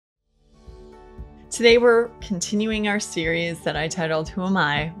Today we're continuing our series that I titled Who Am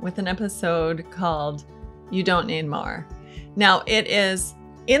I? With an episode called You Don't Need More. Now it is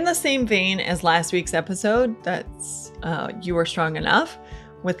in the same vein as last week's episode, that's You Are Strong Enough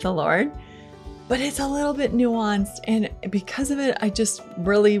with the Lord, but it's a little bit nuanced, and because of it I just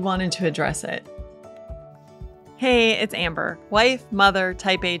really wanted to address it. Hey, it's Amber, wife, mother,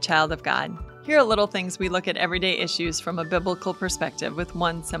 type A child of God. Here are little things we look at everyday issues from a biblical perspective with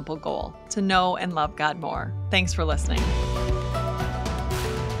one simple goal: to know and love God more. Thanks for listening.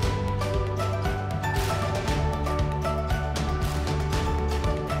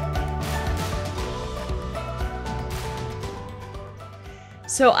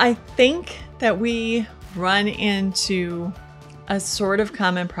 So I think that we run into a sort of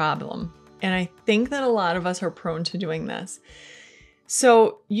common problem, and I think that a lot of us are prone to doing this.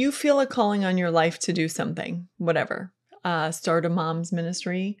 So you feel a calling on your life to do something, whatever, start a mom's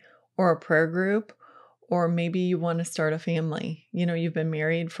ministry or a prayer group, or maybe you want to start a family. You know, you've been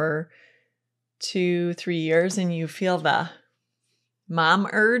married for 2-3 years and you feel the mom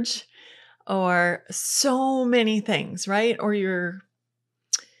urge, or so many things, right? Or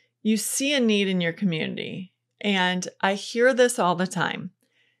you see a need in your community. And I hear this all the time.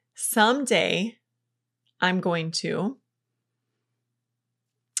 Someday I'm going to,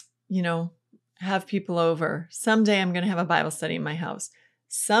 have people over. Someday I'm going to have a Bible study in my house.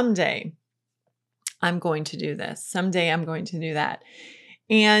 Someday I'm going to do this. Someday I'm going to do that.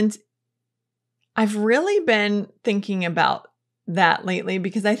 And I've really been thinking about that lately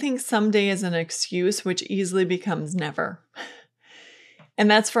because I think someday is an excuse which easily becomes never. And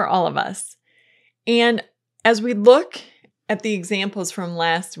that's for all of us. And as we look at the examples from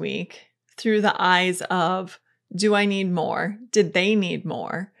last week through the eyes of, do I need more? Did they need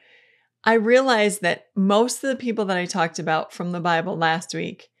more? I realized that most of the people that I talked about from the Bible last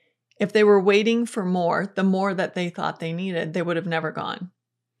week, if they were waiting for more, the more that they thought they needed, they would have never gone.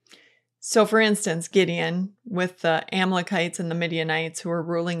 So for instance, Gideon, with the Amalekites and the Midianites who were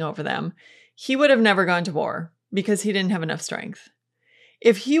ruling over them, he would have never gone to war because he didn't have enough strength.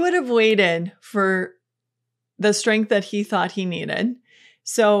 If he would have waited for the strength that he thought he needed,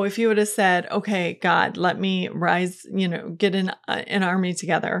 so if he would have said, okay, God, let me rise, get an army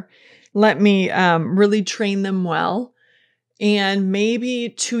together. Let me really train them well. And maybe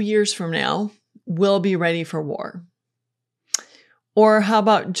 2 years from now, we'll be ready for war. Or how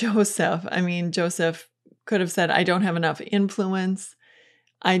about Joseph? I mean, Joseph could have said, I don't have enough influence.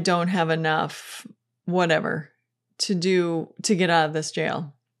 I don't have enough whatever to get out of this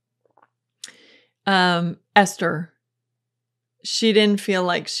jail. Esther, she didn't feel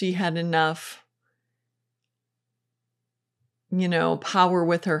like she had enough power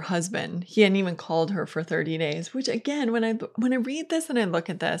with her husband. He hadn't even called her for 30 days, which again, when I read this and I look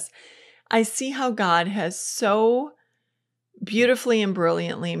at this, I see how God has so beautifully and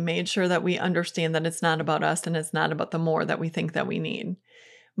brilliantly made sure that we understand that it's not about us and it's not about the more that we think that we need.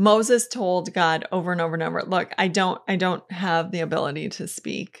 Moses told God over and over and over, look, I don't have the ability to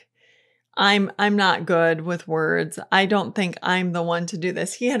speak. I'm not good with words. I don't think I'm the one to do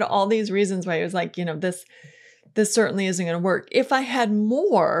this. He had all these reasons why he was like, this certainly isn't going to work. If I had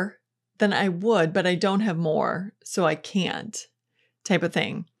more, then I would, but I don't have more, so I can't, type of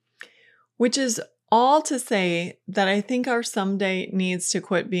thing. Which is all to say that I think our someday needs to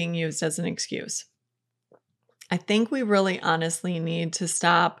quit being used as an excuse. I think we really honestly need to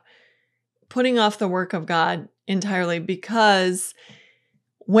stop putting off the work of God entirely, because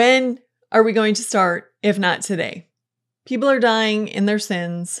when are we going to start if not today? People are dying in their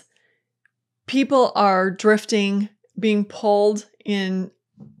sins. People are drifting, being pulled in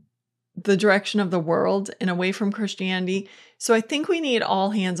the direction of the world and away from Christianity. So I think we need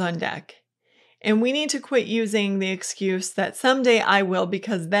all hands on deck. And we need to quit using the excuse that someday I will,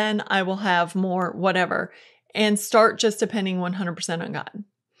 because then I will have more whatever, and start just depending 100% on God.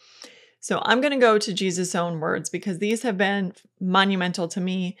 So I'm going to go to Jesus' own words because these have been monumental to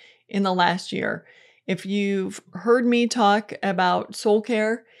me in the last year. If you've heard me talk about soul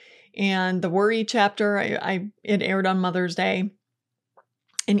care and the worry chapter, it aired on Mother's Day.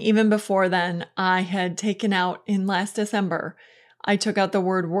 And even before then, I had taken out in last December, I took out the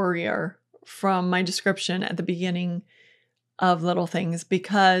word worrier from my description at the beginning of Little Things,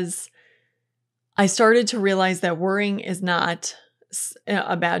 because I started to realize that worrying is not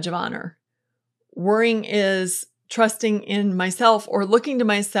a badge of honor. Worrying is trusting in myself or looking to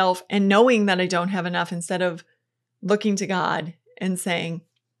myself and knowing that I don't have enough, instead of looking to God and saying,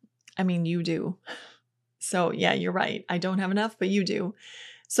 I mean, you do. So yeah, you're right. I don't have enough, but you do.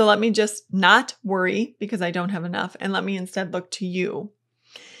 So let me just not worry because I don't have enough, and let me instead look to you.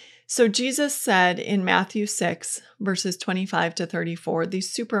 So Jesus said in Matthew 6, verses 25 to 34,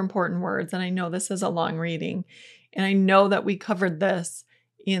 these super important words, and I know this is a long reading, and I know that we covered this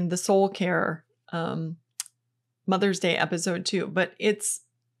in the Soul Care Mother's Day episode too, but it's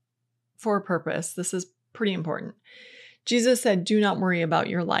for a purpose. This is pretty important. Jesus said, "Do not worry about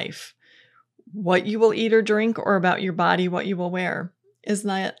your life, what you will eat or drink, or about your body, what you will wear. Is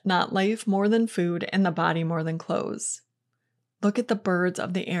not life more than food, and the body more than clothes? Look at the birds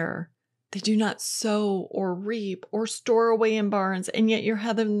of the air. They do not sow or reap or store away in barns, and yet your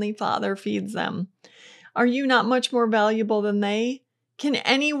heavenly Father feeds them. Are you not much more valuable than they? Can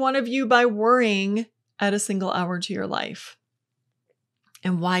any one of you, by worrying, add a single hour to your life?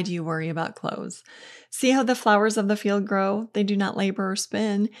 And why do you worry about clothes? See how the flowers of the field grow? They do not labor or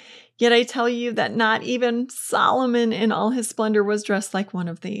spin. Yet I tell you that not even Solomon in all his splendor was dressed like one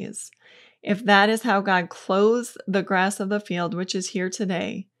of these. If that is how God clothes the grass of the field, which is here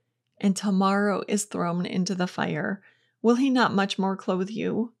today, and tomorrow is thrown into the fire, will he not much more clothe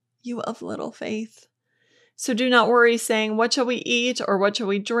you, you of little faith? So do not worry, saying, what shall we eat, or what shall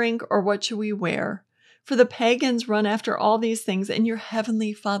we drink, or what shall we wear? For the pagans run after all these things, and your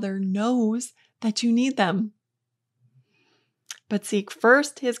heavenly Father knows that you need them. But seek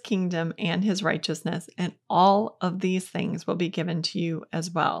first his kingdom and his righteousness, and all of these things will be given to you as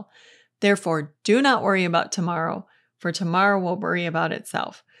well. Therefore, do not worry about tomorrow, for tomorrow will worry about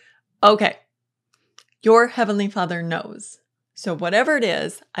itself." Okay, your heavenly Father knows. So whatever it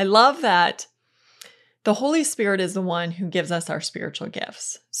is, I love that the Holy Spirit is the one who gives us our spiritual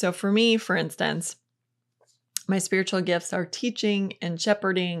gifts. So for me, for instance, my spiritual gifts are teaching and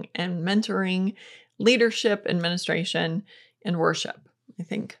shepherding and mentoring, leadership, administration, and worship, I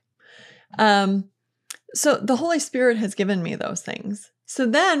think. So the Holy Spirit has given me those things. So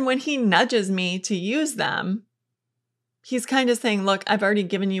then when he nudges me to use them, he's kind of saying, look, I've already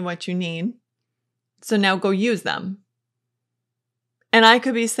given you what you need. So now go use them. And I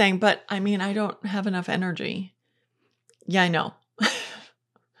could be saying, but I don't have enough energy. Yeah, I know.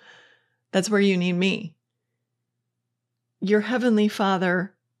 That's where you need me. Your heavenly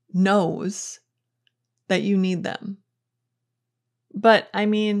Father knows that you need them. But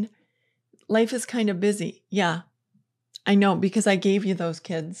life is kind of busy. Yeah, I know, because I gave you those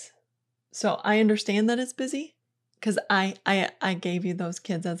kids. So I understand that it's busy because I gave you those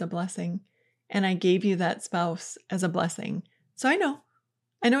kids as a blessing, and I gave you that spouse as a blessing. So I know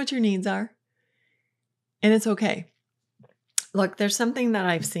what your needs are, and it's okay. Look, there's something that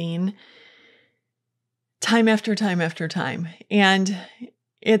I've seen time after time after time, and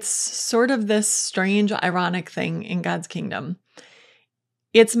it's sort of this strange, ironic thing in God's kingdom.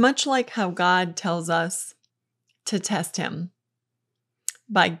 It's much like how God tells us to test him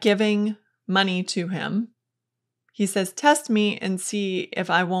by giving money to him. He says, test me and see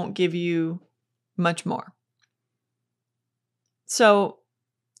if I won't give you much more. So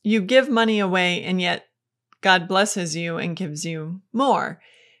you give money away, and yet God blesses you and gives you more.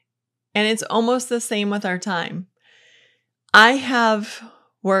 And it's almost the same with our time. I have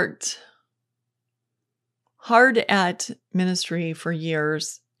worked hard at ministry for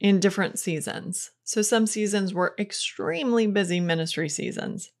years in different seasons. So some seasons were extremely busy ministry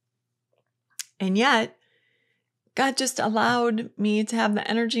seasons. And yet, God just allowed me to have the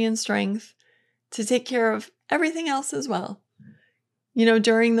energy and strength to take care of everything else as well.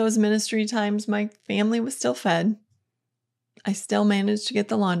 During those ministry times, my family was still fed. I still managed to get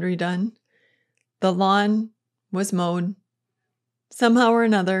the laundry done. The lawn was mowed. Somehow or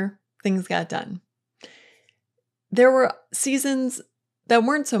another, things got done. There were seasons that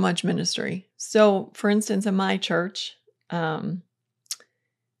weren't so much ministry. So, for instance, in my church,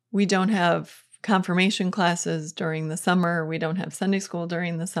 we don't have confirmation classes during the summer. We don't have Sunday school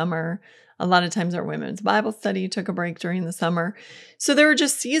during the summer. A lot of times our women's Bible study took a break during the summer. So there were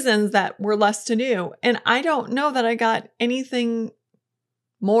just seasons that were less to do. And I don't know that I got anything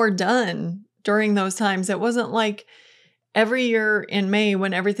more done during those times. It wasn't like every year in May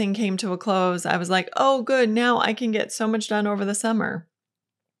when everything came to a close, I was like, oh, good, now I can get so much done over the summer.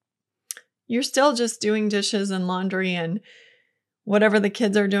 You're still just doing dishes and laundry and whatever the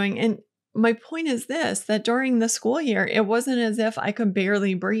kids are doing. And my point is this, that during the school year, it wasn't as if I could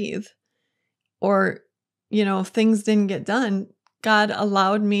barely breathe or, things didn't get done. God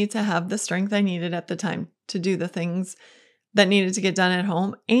allowed me to have the strength I needed at the time to do the things that needed to get done at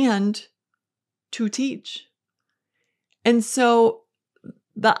home and to teach. And so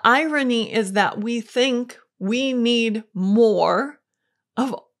the irony is that we think we need more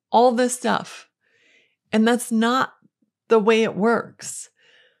of all this stuff. And that's not the way it works.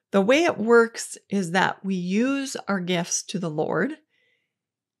 The way it works is that we use our gifts to the Lord,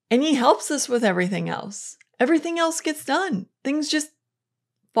 And he helps us with everything else. Everything else gets done. Things just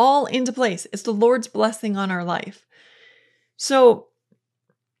fall into place. It's the Lord's blessing on our life. So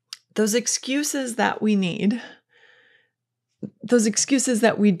those excuses that we need, those excuses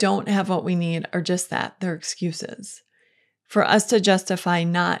that we don't have what we need are just that. They're excuses for us to justify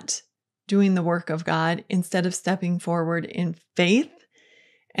not doing the work of God instead of stepping forward in faith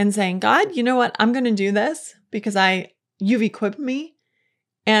and saying, God, you know what? I'm going to do this because you've equipped me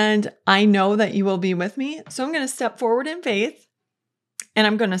and I know that you will be with me. So I'm going to step forward in faith and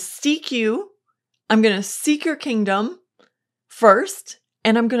I'm going to seek you. I'm going to seek your kingdom first,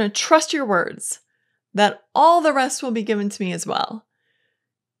 and I'm going to trust your words that all the rest will be given to me as well.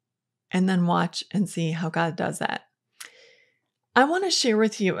 And then watch and see how God does that. I want to share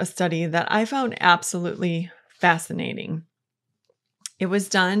with you a study that I found absolutely fascinating. It was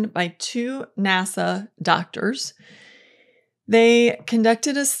done by 2 NASA doctors. They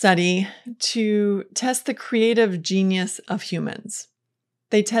conducted a study to test the creative genius of humans.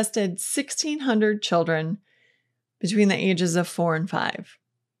 They tested 1,600 children between the ages of 4 and 5.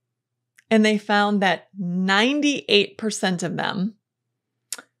 And they found that 98% of them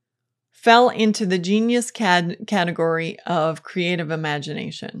fell into the genius category of creative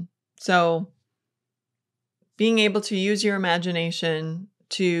imagination. So being able to use your imagination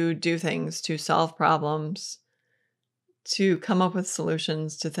to do things, to solve problems, to come up with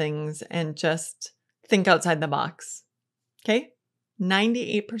solutions to things, and just think outside the box. Okay?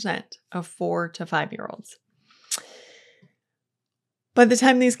 98% of 4 to 5-year-olds. By the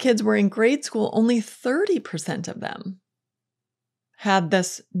time these kids were in grade school, only 30% of them had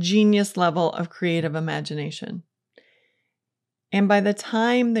this genius level of creative imagination. And by the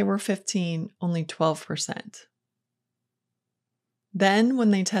time they were 15, only 12%. Then when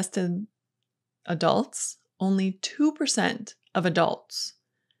they tested adults, only 2% of adults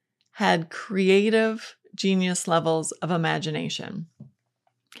had creative genius levels of imagination.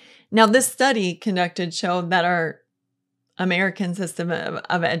 Now, this study conducted showed that our American system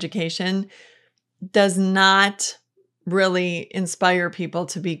of education does not really inspire people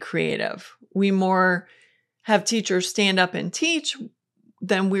to be creative. We more have teachers stand up and teach,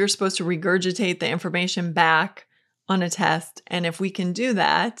 then we're supposed to regurgitate the information back on a test. And if we can do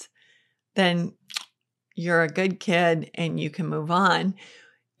that, then you're a good kid and you can move on.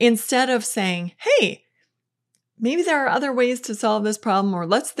 Instead of saying, hey, maybe there are other ways to solve this problem, or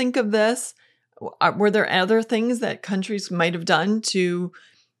let's think of this. Were there other things that countries might have done to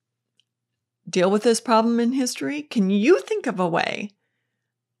deal with this problem in history? Can you think of a way?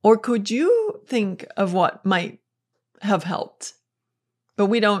 Or could you think of what might have helped? But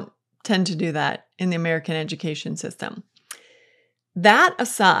we don't tend to do that in the American education system. That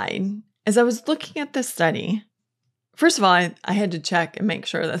aside, as I was looking at this study, first of all, I had to check and make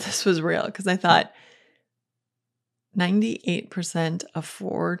sure that this was real, because I thought 98% of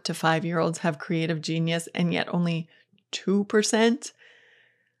 4 to 5-year-olds have creative genius, and yet only 2%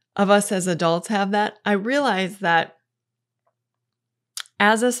 of us as adults have that. I realized that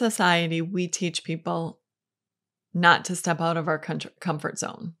as a society, we teach people not to step out of our comfort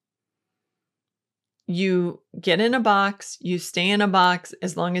zone. You get in a box, you stay in a box.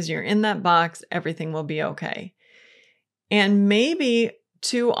 As long as you're in that box, everything will be okay. And maybe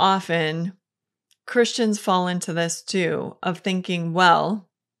too often, Christians fall into this too, of thinking, well,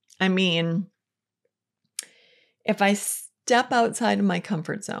 I mean, if I step outside of my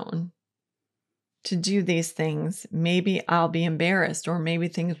comfort zone to do these things, maybe I'll be embarrassed, or maybe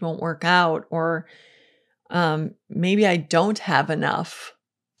things won't work out, or maybe I don't have enough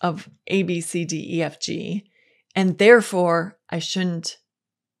of A, B, C, D, E, F, G, and therefore I shouldn't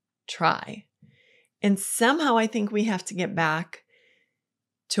try. And somehow I think we have to get back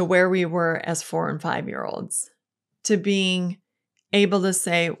to where we were as 4 and 5-year-olds, to being able to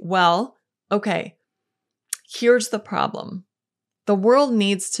say, well, okay, here's the problem. The world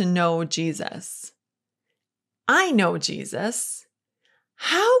needs to know Jesus. I know Jesus.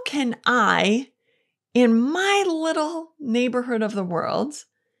 How can I, in my little neighborhood of the world,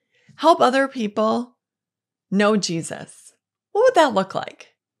 help other people know Jesus? What would that look like?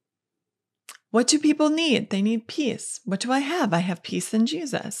 What do people need? They need peace. What do I have? I have peace in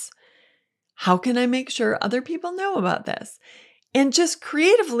Jesus. How can I make sure other people know about this? And just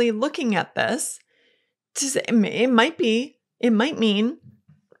creatively looking at this, it might mean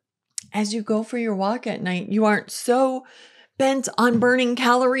as you go for your walk at night, you aren't so bent on burning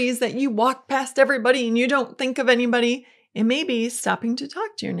calories that you walk past everybody and you don't think of anybody. It may be stopping to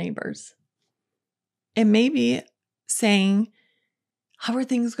talk to your neighbors. It may be saying, how are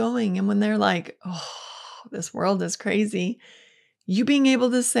things going? And when they're like, oh, this world is crazy, You being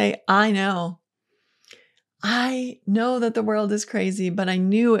able to say, I know that the world is crazy, but I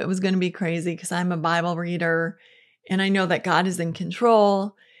knew it was going to be crazy because I'm a Bible reader and I know that God is in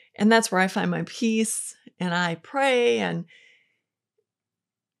control. And that's where I find my peace and I pray. And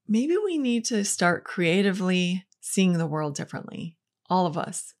maybe we need to start creatively seeing the world differently. All of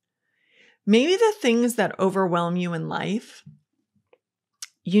us. Maybe the things that overwhelm you in life,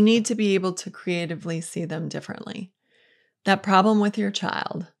 you need to be able to creatively see them differently. That problem with your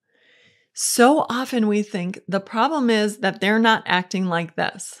child. So often we think the problem is that they're not acting like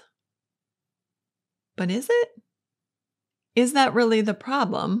this. But is it? Is that really the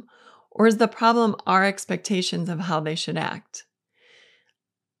problem? Or is the problem our expectations of how they should act?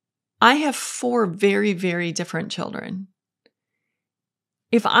 I have 4 very, very different children.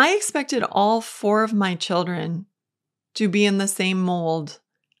 If I expected all 4 of my children to be in the same mold,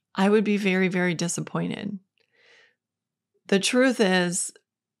 I would be very, very disappointed. The truth is,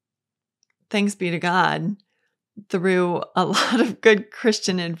 thanks be to God, through a lot of good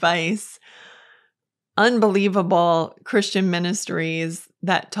Christian advice, unbelievable Christian ministries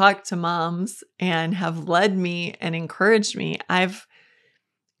that talk to moms and have led me and encouraged me, I've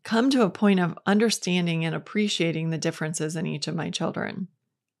come to a point of understanding and appreciating the differences in each of my children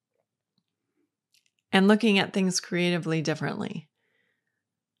and looking at things creatively differently.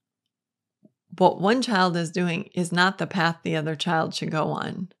 What one child is doing is not the path the other child should go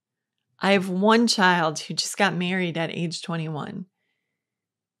on. I have one child who just got married at age 21.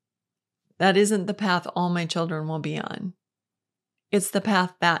 That isn't the path all my children will be on. It's the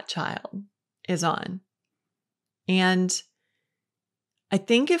path that child is on. And I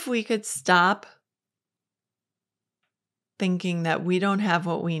think if we could stop thinking that we don't have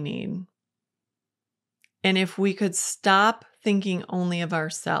what we need, and if we could stop thinking only of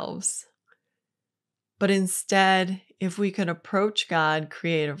ourselves, but instead, if we could approach God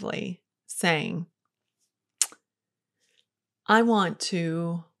creatively, saying, I want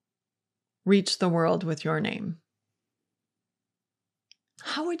to reach the world with your name.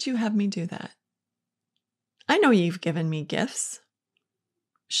 How would you have me do that? I know you've given me gifts.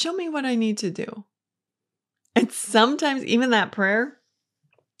 Show me what I need to do. And sometimes even that prayer,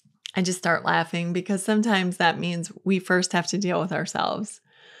 I just start laughing because sometimes that means we first have to deal with ourselves.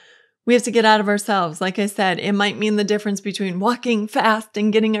 We have to get out of ourselves. Like I said, it might mean the difference between walking fast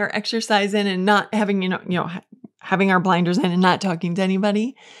and getting our exercise in and not having, having our blinders in and not talking to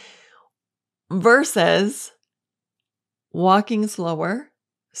anybody versus walking slower,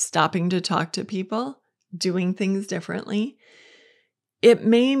 stopping to talk to people, doing things differently. It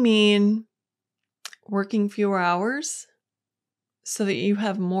may mean working fewer hours so that you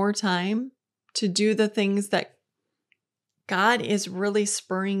have more time to do the things that God is really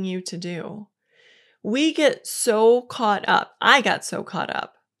spurring you to do. We get so caught up. I got so caught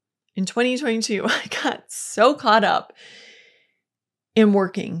up. In 2022, I got so caught up in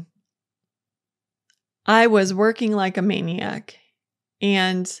working. I was working like a maniac.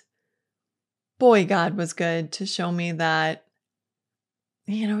 And boy, God was good to show me that,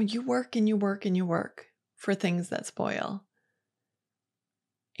 you work and you work and you work for things that spoil.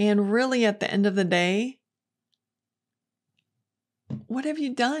 And really at the end of the day, what have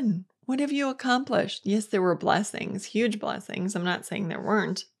you done? What have you accomplished? Yes, there were blessings, huge blessings. I'm not saying there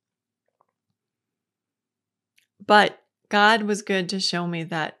weren't. But God was good to show me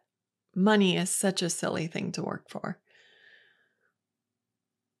that money is such a silly thing to work for.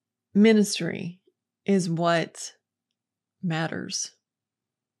 Ministry is what matters.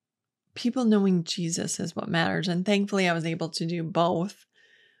 People knowing Jesus is what matters. And thankfully, I was able to do both.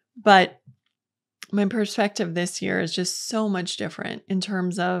 But my perspective this year is just so much different in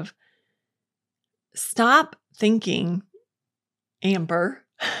terms of stop thinking, Amber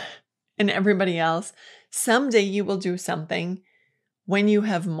and everybody else, someday you will do something when you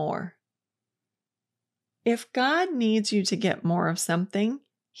have more. If God needs you to get more of something,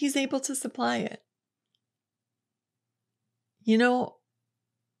 He's able to supply it.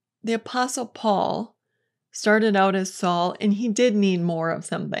 The Apostle Paul started out as Saul, and he did need more of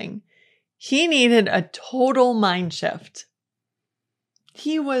something. He needed a total mind shift.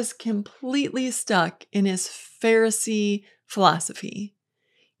 He was completely stuck in his Pharisee philosophy,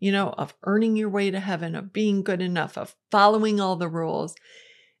 of earning your way to heaven, of being good enough, of following all the rules,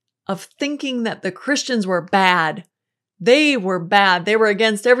 of thinking that the Christians were bad. They were bad. They were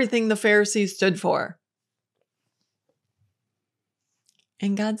against everything the Pharisees stood for.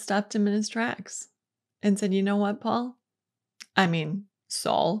 And God stopped him in his tracks and said, you know what,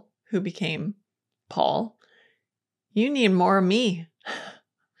 Saul, who became Paul, you need more of me.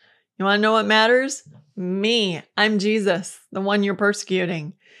 You want to know what matters? me. I'm Jesus, the one you're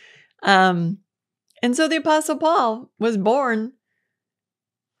persecuting. And so the Apostle Paul was born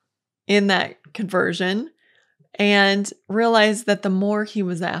in that conversion and realized that the more he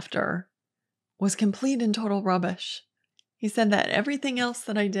was after was complete and total rubbish. He said that everything else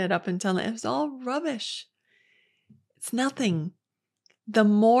that I did up until then, it was all rubbish. It's nothing. The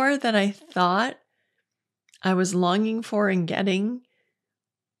more that I thought I was longing for and getting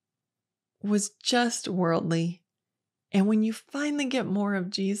was just worldly. And when you finally get more of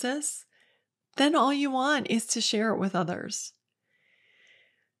Jesus, then all you want is to share it with others.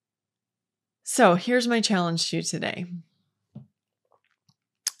 So here's my challenge to you today.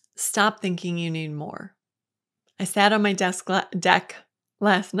 Stop thinking you need more. I sat on my deck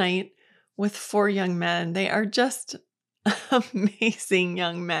last night with 4 young men. They are just amazing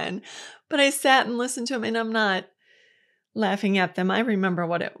young men. But I sat and listened to them, and I'm not laughing at them. I remember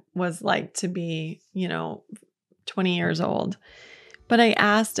what it was like to be, 20 years old. But I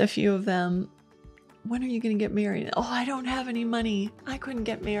asked a few of them, when are you going to get married? Oh, I don't have any money. I couldn't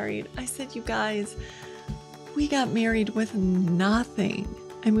get married. I said, you guys, we got married with nothing.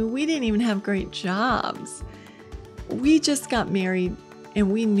 I mean, we didn't even have great jobs. We just got married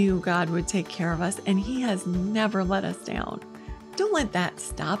and we knew God would take care of us, and He has never let us down. Don't let that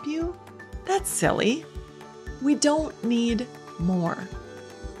stop you. That's silly. We don't need more.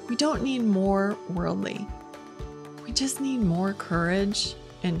 We don't need more worldly. We just need more courage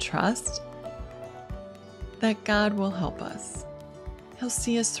and trust that God will help us. He'll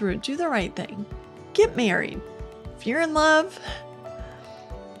see us through it. Do the right thing. Get married. If you're in love,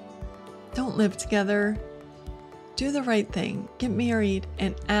 don't live together. Do the right thing. Get married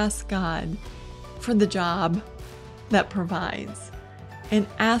and ask God for the job that provides. And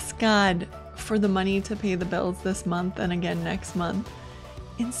ask God for the money to pay the bills this month and again next month.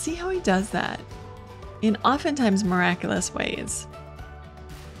 And see how He does that in oftentimes miraculous ways.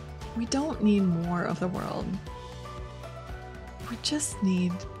 We don't need more of the world. We just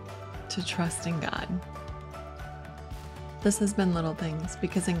need to trust in God. This has been Little Things,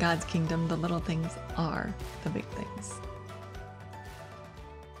 because in God's kingdom, the little things are the big things.